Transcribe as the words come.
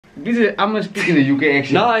I'm gonna speak in the UK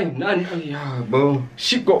accent. Nee, ja, bro.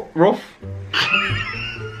 Shit got rough.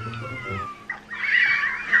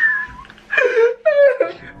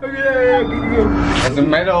 As a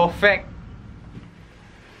matter of fact,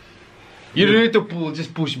 you don't need to pull,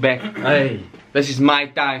 just push back. Hey, This is my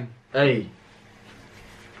time. hey.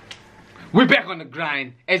 We're back on the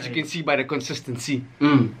grind, as you can see by the consistency.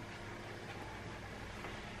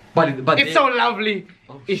 But It's so lovely.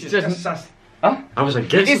 It's shit, just that's huh? I was like,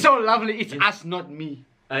 guess. It's so lovely. It's us, not me.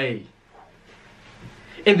 Hey.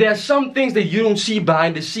 And there are some things that you don't see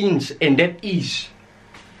behind the scenes, and that is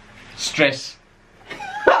Stress.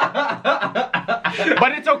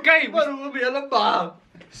 But it's okay.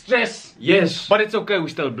 Stress. Yes. But it's okay. We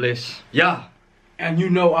still blessed. Yeah. And you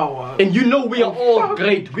know our... And you know we are all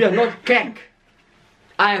great. We are not cack.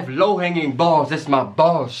 I have low hanging balls. That's my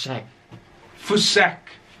ball sack. For sack.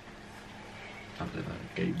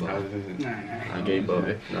 Gay ball. Nee. Gay ball.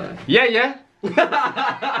 Yeah.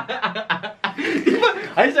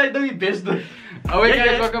 Hij zei doe je best. Alright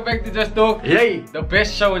guys, welcome back to Just Talk. Hey. The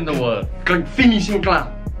best show in the world. Klik finishing klaar.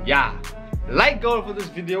 Yeah. Like goal for this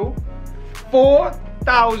video.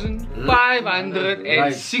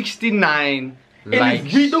 4,569 And if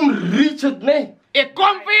likes. we don't reach it, nee. Ik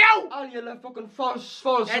kom voor jou! Al jullie fucking false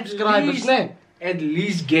subscribers, nee. At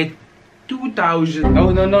least get 2,000. No,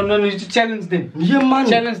 you should challenge them. Yeah, man.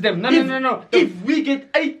 Challenge them. No. If we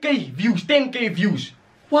get 8k views, 10k views,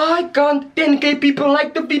 why can't 10k people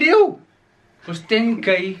like the video? Because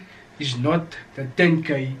 10k is not the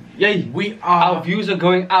 10k. Yay. We are... Our views are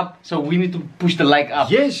going up, so we need to push the like up.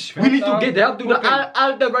 Yes, we need to get help to the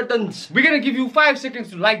algorithms. We're gonna give you 5 seconds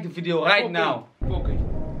to like the video right now. Okay.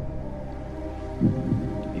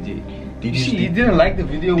 Did you see? You didn't like the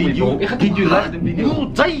video. Did you like the video?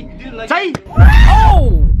 No, Jay! Jay!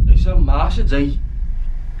 Oh! There's a master Jay.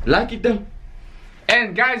 Like it then.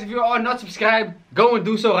 And guys, if you are not subscribed, go and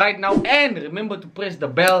do so right now. And remember to press the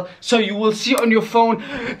bell so you will see on your phone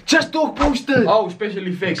Just Talk posted. Oh, special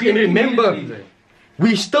effects. And remember,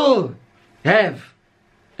 we still have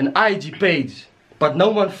an IG page, but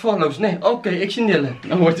no one follows. Nee, okay, ik zie jullie.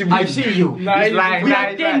 What you mean? I see you. Nice, nice, We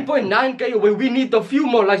are nice, 10.9k away. We need a few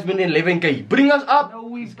more likes within 11k. Bring us up.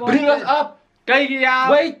 Bring us up. Kijk ja.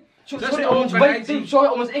 Wait. Sorry, almost wait. Sorry,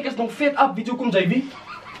 almost ik is nog fit up. Weet je hoe komt JV?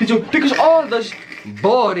 Because all those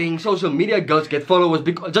boring social media girls get followers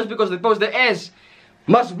just because they post their ass.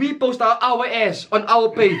 Must we post our ass on our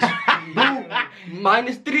page? Bro,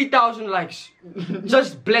 minus 3,000 likes.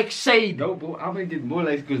 Just black shade. No, bro, I'm gonna get more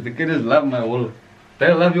likes because the kids love my wallet.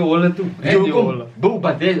 They love your wallet too. And your wallet. Bro,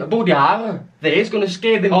 but bro, die haren. The hair's gonna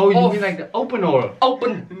scare them Oh, you off. mean like the open wallet?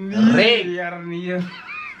 Open. Red.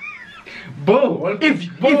 Bro, let's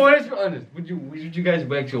be honest. Would you guys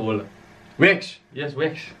wax your wallet? Wax. Yes,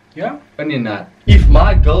 wax. Yeah? Onion not. If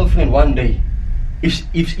my girlfriend one day,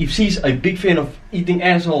 if she's a big fan of eating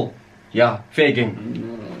asshole, yeah, faking.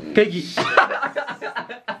 Kijkie.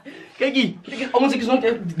 Kijkie. Almost ik is not.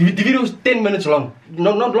 The video is 10 minutes long.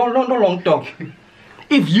 No long talk.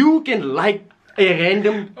 If you can like a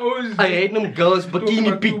random girl's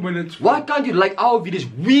bikini pic, why can't you like our videos?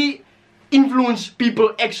 We influence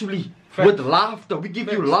people actually with laughter. We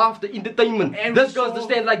give you laughter, entertainment. This girl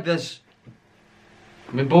stand like this.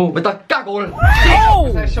 Met a kakhol.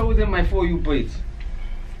 Because I showed them my For You page.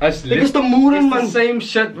 Dit is de moeren, man. It's the same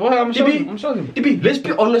shit. Well, I'm showing them. Tibi, let's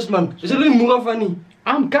be honest, man. Is alleen moeren van nie.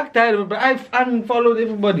 I'm cocktied, but I've unfollowed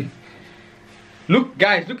everybody. Look,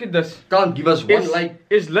 guys, look at this. Can't give us one like.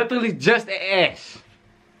 It's literally just an ass.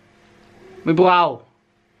 My bro.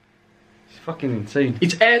 It's fucking insane.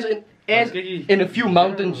 It's ass in a few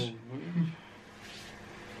mountains.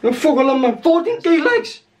 No fuck all man. 14k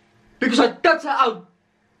likes. Because I touched her out.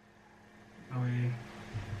 Oh yeah.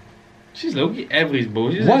 She's low-key average,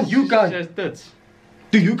 bro. She's What you guys? She has tits.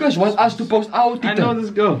 Do you guys want us to post our I know this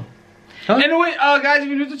girl. Huh? Anyway, guys, if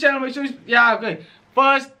you're new to the channel, make sure you... Yeah, okay.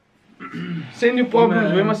 First, send your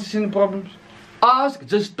problems. Where must you send the problems?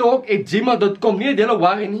 askjusttalk@gmail.com. Nee, dela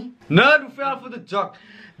waren nie. Nerd who fell for the joke.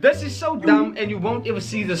 This is so dumb and you won't ever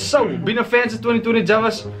see this. So, been a fan since 2020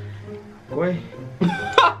 Javas. Boy.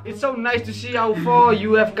 It's so nice to see how far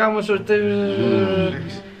you have come. So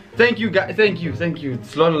thank you guys, thank you.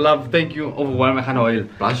 It's a lot of love, thank you. Overwhelming, gaan huilen.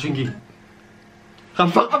 Plaats Junkie.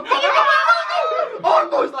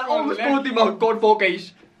 Almost caught him out, caught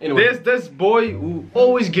 4Ks. Anyway. There's this boy who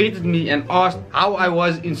always greeted me and asked how I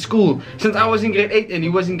was in school. Since I was in grade 8 and he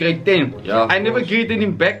was in grade 10. Yeah, I never greeted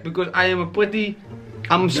him back because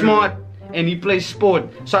I'm smart and he plays sport.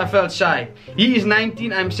 So I felt shy. He is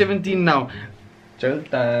 19, I'm 17 now. Chill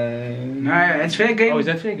time. Nah, it's fair game. Oh, is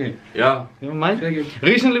that fair game? Yeah. Never mind. Fair game.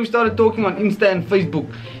 Recently we started talking on Insta and Facebook.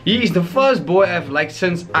 He is the first boy I've liked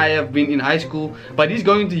since I have been in high school, but he's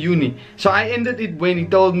going to uni. So I ended it when he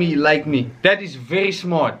told me he liked me. That is very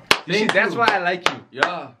smart. You see, that's why I like you.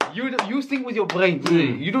 Yeah. You think with your brain.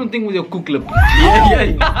 You don't think with your cook lip.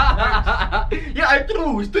 Yeah,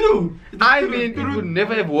 true, it's true. I mean, it would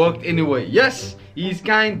never have worked anyway. Yes, he's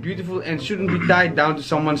kind, beautiful, and shouldn't be tied down to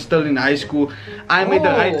someone still in high school. I made the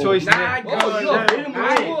right choice. Nah, there. girl, very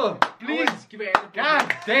mature. Please, Give it a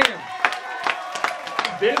God damn.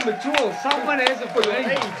 Very mature. Someone has a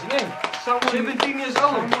brain. Someone 17 years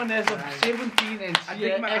old. Someone has a 17 and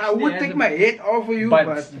she I would take my head off for you, But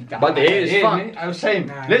but the hair is fucked. I was saying,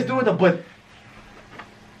 Nah. let's do it a bit.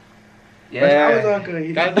 I was Yeah.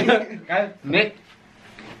 hungry. Guys, neck.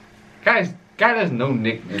 Guys has no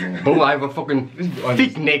neck anymore. Bro, I have a fucking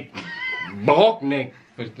thick neck. Broad neck.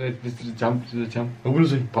 Let's do the jump, Hoe bedoel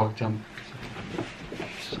je? Park jump.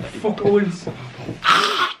 Fuck Owens.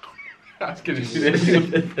 I was kidding.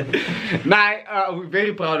 Nah, we're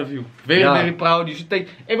very proud of you. Very, Yeah. very proud. You should take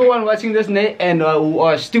everyone watching this and who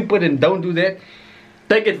are stupid and don't do that.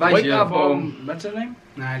 Take advice, Wake yeah. up, bro. What's her name?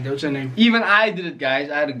 Nah, that's her name. Even I did it, guys.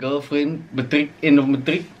 I had a girlfriend, matric, end of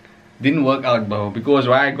matric. Didn't work out, bro. Because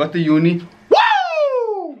when I got to uni,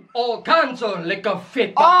 woo! All kinds of lekker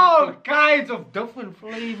vet. All kinds of different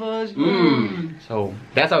flavors. Mm. So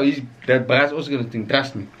that's how easy that Brad's also gonna think.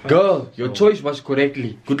 Trust me. Girl, your choice was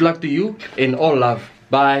correctly. Good luck to you and all love.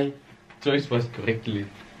 Bye. Choice was correctly.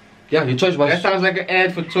 Yeah, your choice was. That sounds like an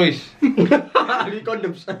ad for choice.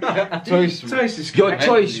 condoms. Choice. Choice is Your correct.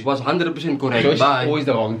 choice was 100% correct. Choice is Bye. always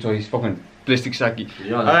the wrong choice. Fucking plastic saki.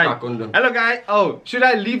 Yeah, Alright. that's condom. Hello guys. Oh, should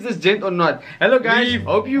I leave this gent or not? Hello guys. Leave.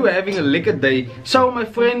 Hope you are having a liquor day. So my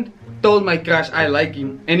friend told my crush I like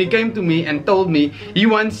him, and he came to me and told me he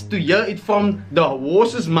wants to hear it from the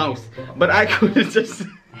horse's mouth. But I couldn't just.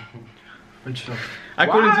 I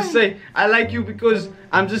couldn't just say I like you because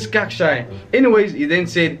I'm just cock shy. Anyways, he then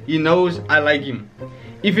said he knows I like him.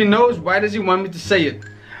 If he knows, why does he want me to say it?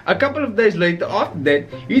 A couple of days later after that,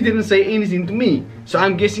 he didn't say anything to me. So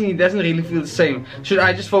I'm guessing he doesn't really feel the same. Should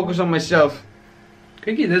I just focus on myself?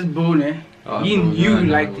 Kijk je, dat is Boon, hè? You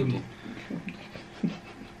liked him.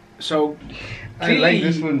 So, I like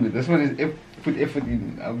this clearly, one. This one is put effort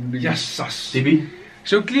in. yes, sus. TB?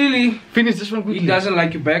 So clearly, Finish this one he quickly. doesn't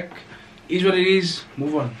like you back. Is what it is.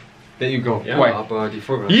 Move on. There you go. Ja, Quiet. aber die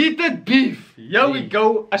voorbeeld. Heated beef. Here we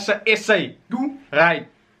go as an essay. Do. Right.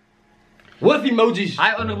 With emojis.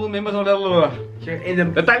 Hi, honorable members of the. In the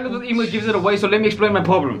The title of the email gives it away, so let me explain my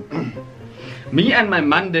problem. Me and my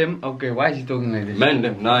mandem. Okay, why is he talking like this? Man, nee,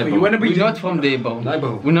 you bro. wanna be We're not from there, bro. Nee,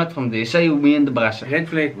 bro. We're not from there. Say me and the brassa. red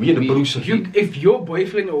flag. Wie in de broes. If your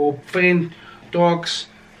boyfriend or friend talks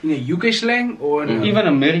in a UK slang or in a, Even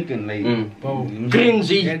American, like. Mm. Bro.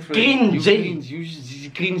 Cringy. Red flag. You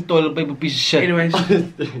Cringy. cringe toilet paper piece of shit. Anyways,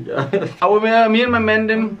 Me and my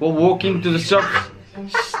mandem were walking to the shop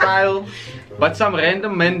style, but some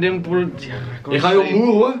random mandem Je gaat je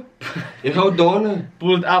moer hoor. Je gaat donen.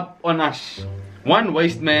 pulled up on us. One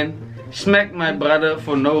waste man smacked my brother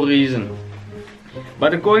for no reason.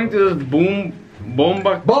 But according to this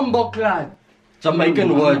bomba Bombokklaar.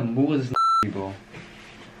 Jamaican word. Boer is bro.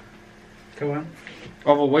 come on.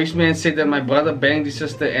 Of a waste man said that my brother banged his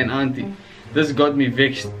sister and auntie. This got me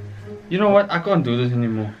vexed. You know what? I can't do this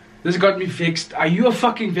anymore. This got me fixed. Are you a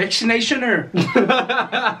fucking vaccinationer?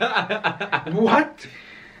 What?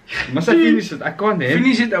 Must I finish it? I can't.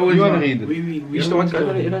 Finish it. I will. You wanna read it? We started.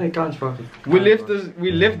 Je kan niet kans pakken.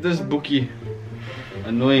 We left this bookie.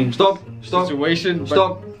 Annoying. Stop. Situation. but-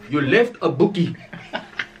 Stop. You left a bookie.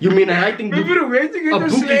 You mean a writing We book? were waiting A in the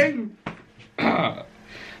boekie. slang.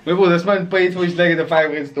 Maar bro, that's my paid for his leg at the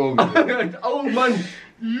 5 rand store. Oh man.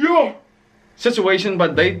 Yo. Situation,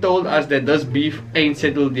 but they told us that this beef ain't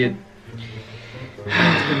settled yet.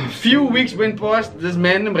 Few weeks went past, this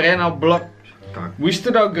man ran our block. We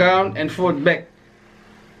stood our ground and fought back.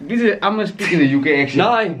 This is, I'm gonna speak in the UK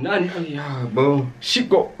accent. Nee, ja bro. Shit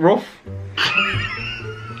got rough.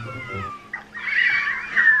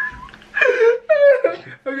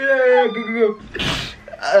 Okay, go.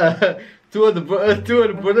 Two of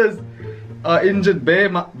the brothers are injured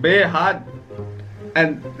bare hard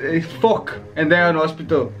and fuck, and they're in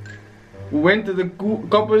hospital. We went to the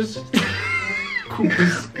coppers,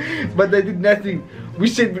 but they did nothing. We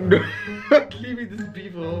said we not leaving this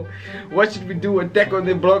people. What should we do? Attack on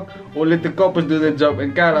their block or let the coppers do their job?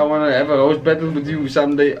 And Carl, I wanna have a roast battle with you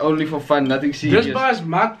someday, only for fun, nothing serious. This boss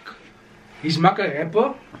Mac, he's Mac a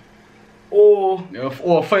rapper, or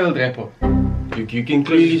Or a failed rapper. You can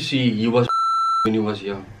clearly see he was when he was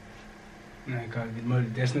young. Nee, ik kan het niet, maar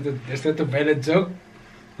that's not a valid joke.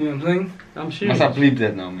 You know what I'm saying? I'm serious. Must I bleep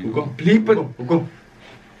that now, man? Hoekom? Bleep het.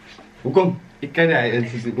 Hoekom? Ik ken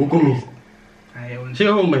het. Hoekom niet? Nee, jongens. Zeg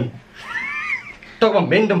gewoon mij. Talk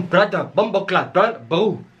about random brother, bumbleclad,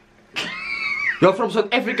 bro. You're from South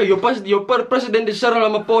Africa, your president is Cyril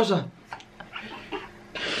Ramaphosa.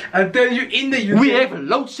 I tell you in the UK. We have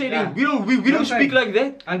load shedding. Yeah. We don't speak like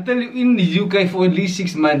that. Until you in the UK for at least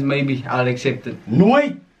 6 months, maybe I'll accept it.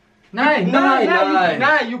 Nooit. Nee,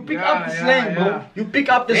 You pick up the slang, bro. yeah. You pick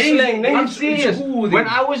up the Nee, slang, I'm nee. serious. cool, When dude.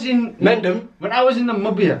 I was in Mandem. when I was in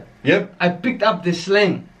Namibia, Yep. I picked up the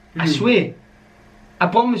slang. I swear. I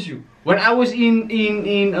promise you. When I was in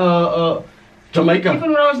Jamaica.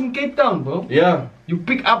 even when I was in Cape Town, bro, Yeah. you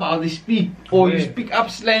pick up how they speak, or you Yeah. pick up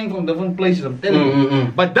slang from different places. I'm telling you.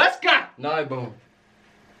 But that's guy. Nee, bro.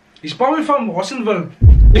 He's probably from Wassonville.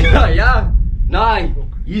 Ja. Nee.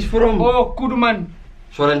 He's from Oh, Kuduman.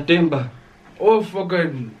 Sorrentemba. Oh,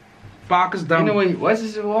 fucking Pakistan. Anyway, what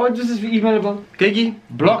is this email about? Kiki.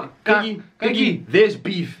 Block. Kiki. There's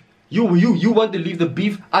beef. You want to leave the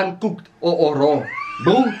beef uncooked or raw.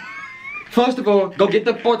 Bro. First of all, go get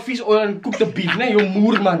the pot fish oil and cook the beef. Nee, you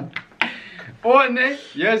moer man. Oh, nee.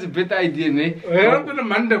 Here's a better idea, nee. We're up to the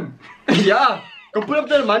Mandem. Yeah. Go put up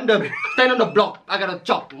the mandem. Stand on the block. I got a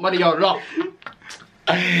chop. Money your rock.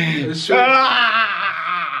 So,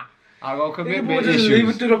 I'll go commit my people just leave it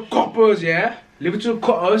issues. to the coppers, yeah? Leave it to the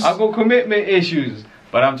coppers. I'll go commit my issues.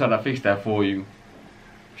 But I'm trying to fix that for you.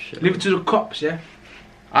 Leave it to the cops, yeah?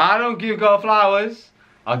 I don't give girl flowers.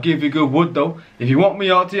 I'll give you good wood though. If you want me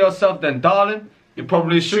all to yourself, then darling, you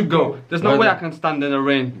probably should go. There's no way I can stand in the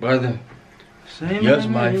rain. Brother. Here's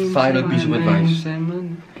my final piece of advice.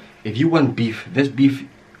 If you want beef,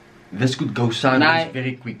 this could go sideways Nee.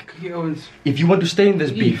 very quick. Jongens. If you want to stay in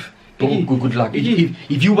this beef, bro, Iggy. good luck.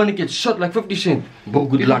 If you want to get shot like 50 Cent, bro,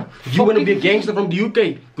 good luck. If you want to be a gangster from the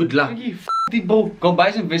UK, good luck. F die bro. Go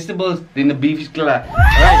buy some vegetables, then the beef is klaar.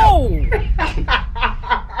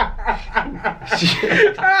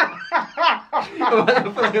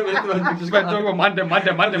 Ik ben toch wel man,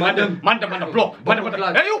 blok.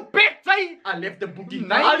 Hey, you bitch, say! I left the bookie.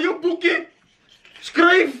 Nee. Al je boekie.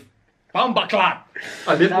 Schrijf. Bamba klaar.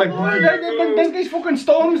 I left my bookie. Ik denk eens fucking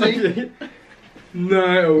stom, zeg.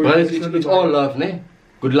 Nee, oh, But it's all love, nee?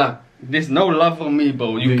 Good luck. There's no love for me,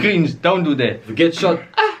 bro. You cringe, don't do that. If you get shot,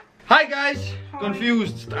 Hi guys,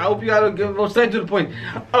 confused. I hope you are go straight to the point.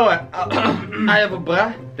 Oh, I have a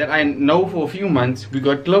bra that I know for a few months. We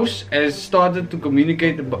got close and started to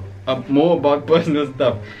communicate more about personal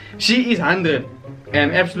stuff. She is 100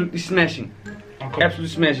 and absolutely smashing. Okay. Absolutely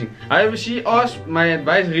smashing. However, she asked my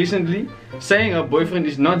advice recently, saying her boyfriend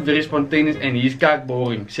is not very spontaneous and he's cock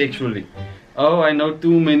boring sexually. Oh, I know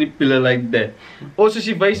too many people like that. Also,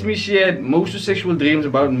 she advised me she had most sexual dreams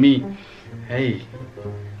about me. Hey.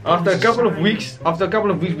 After a couple of weeks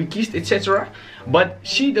we kissed, etc. But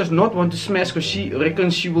she does not want to smash because she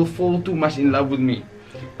reckons she will fall too much in love with me.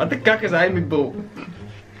 What the kak is hij met bro?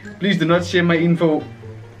 Please do not share my info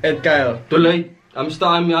at Kyle. too late.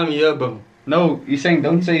 I'm here, bro. No, he's saying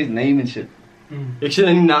don't say his name and shit. Ik zit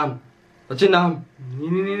in die naam. Wat is je naam?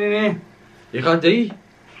 Nee. Je gaat hier.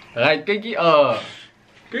 Right, kijk hier.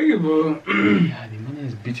 Kijk je, bro. Ja, die man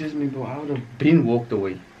is bitches me bro. I would have been walked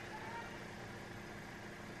away.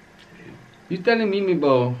 You telling me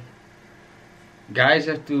bro? Guys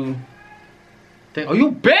have to take. Oh,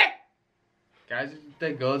 you back? Guys have to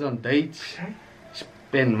take girls on dates,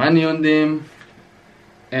 spend money on them,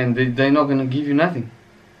 and they're not gonna give you nothing.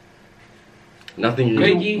 Nothing.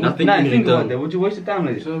 Kijk, Nothing Nah, in think about return. that. Would you waste your time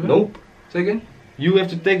like this? Nope. Say again? You have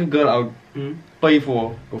to take a girl out, pay for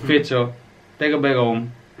her, go fit her, take her back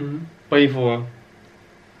home, pay for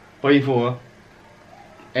her,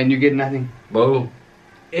 and you get nothing. Bro,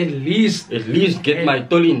 At least. get my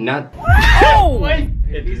tolly nut. Oh! Wait!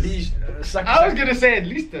 At least. I was gonna say at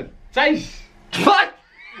least that. Size! What?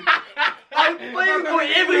 I'm paying for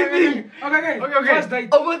everything. Okay. First date.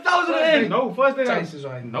 Over 1,000 rand. No, first day. Size is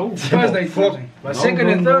right. No. First date. But second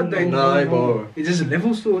and third date. No, bro. It's just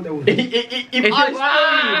levels to it. Okay.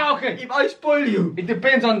 If I spoil you, It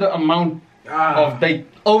depends on the amount of date.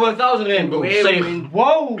 over 1,000 rand, bro. Wait, Zeg. wait.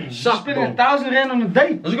 Whoa! You Suck, spending bro. 1,000 rand on a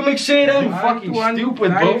date. Als ik hem zeg dan. You fucking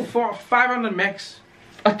stupid, bro. 500 max.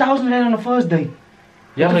 1,000 rand on the first date.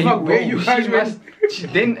 Yeah, the fuck, where you guys went?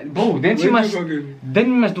 Then you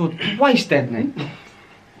must do it twice that, man.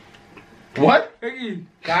 What? Hey,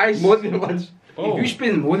 guys. More than once. If you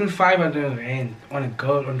spend more than 500 rand on a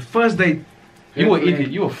girl on the first date, You an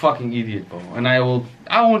idiot. You a fucking idiot, bro. And I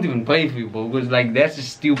won't even pay for you, bro. Because like that's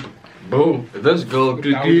just stupid. Bro, this girl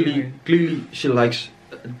Without clearly she likes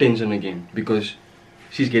attention again because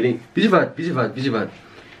she's getting. Weet je wat?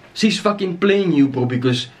 She's fucking playing you, bro,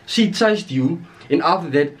 because she chased you, and after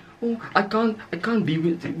that, oh, I can't be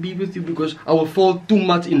with you because I will fall too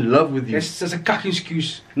much in love with you. That's a kak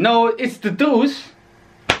excuse. No, it's the truth.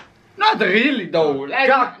 Not really though. Like,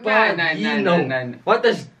 Kak, nee. What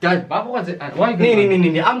is that? Waarvoor was it? Why?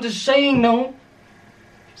 Nee. I'm just saying, no.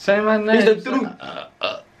 Say maar nee. It's the truth.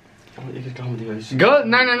 Ik kan me niet Girl,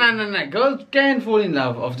 no. Girls can fall in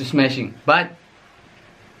love of the smashing, but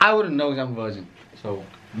I wouldn't know some version. So.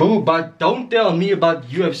 Bro, but don't tell me about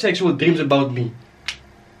you have sexual dreams about me.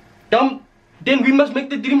 Then we must make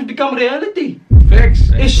the dreams become reality.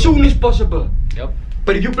 Facts. As soon as possible. Yep.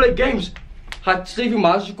 But if you play games, gaat Stevie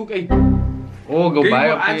Maas kook eet. Or go Game buy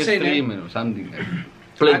more, a I'd say PS3 that. man, or something.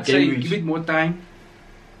 Play I'd say games. give it more time.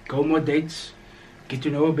 Go more dates. Get to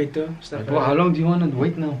know her better. Stuff Bro, how long do you want to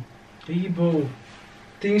wait now? Hey, bro.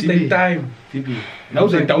 Things TB. take time. No,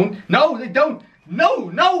 they don't. No, they don't.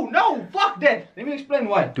 No. Fuck that. Let me explain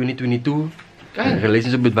why. 2022, Kijk.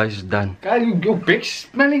 relationship advice is done. Kijk, your big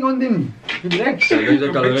smelling on them. Relax.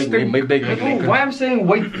 My big No, why I'm saying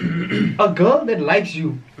wait? A girl that likes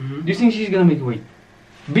you, do you think she's gonna make you wait?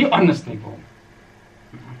 Be honest, bro.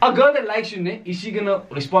 A girl that likes you, is she gonna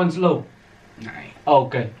respond slow? Nee.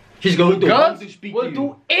 Okay. She's going to want Girls to speak will to you.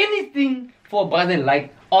 do anything for a brother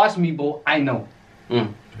like ask me, bro. I know.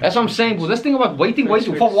 That's what I'm saying, bro. Let's think about waiting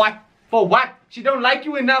for what? For what? She don't like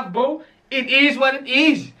you enough, bro. It is what it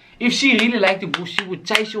is. If she really liked you, bro, she would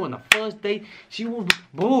chase you on the first date. She would,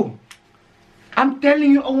 bro. I'm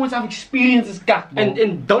telling you, Owens, I've experienced this cock, bro.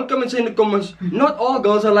 And don't come and say in the comments, not all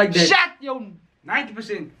girls are like that. Shut your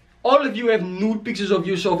 90%. All of you have nude pictures of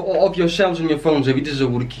yourself or of yourselves on your phones. Dit is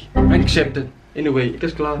een hoerkie. Accepted. Anyway, ik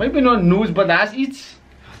is klaar. Maybe not news, but that's it.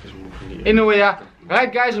 Anyway, yeah.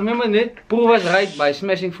 Right, guys, remember it. Prove us right by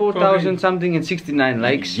smashing 4,000 something and 69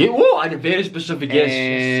 likes. Yeah, oh, I had very specific, yes.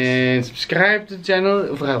 And subscribe to the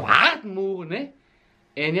channel. Vooral hard moeren, hè.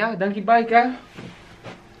 En ja, dankje, bye, ka.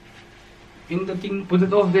 In dat ding. Put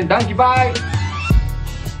het over there. Dankje, bye.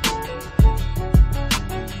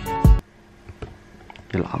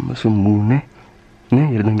 Jullie allemaal zo moe, né? Nee,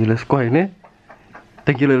 jullie denken jullie is kwaai, né?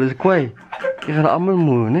 Denken jullie is kwaai? Jullie gaan allemaal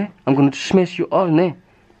moe, né? I'm gonna smash you all, né?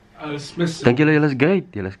 Alles mis. Denken jullie is great?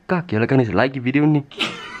 Jullie is kak, jullie kan eens like die video niet.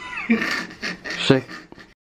 Sick.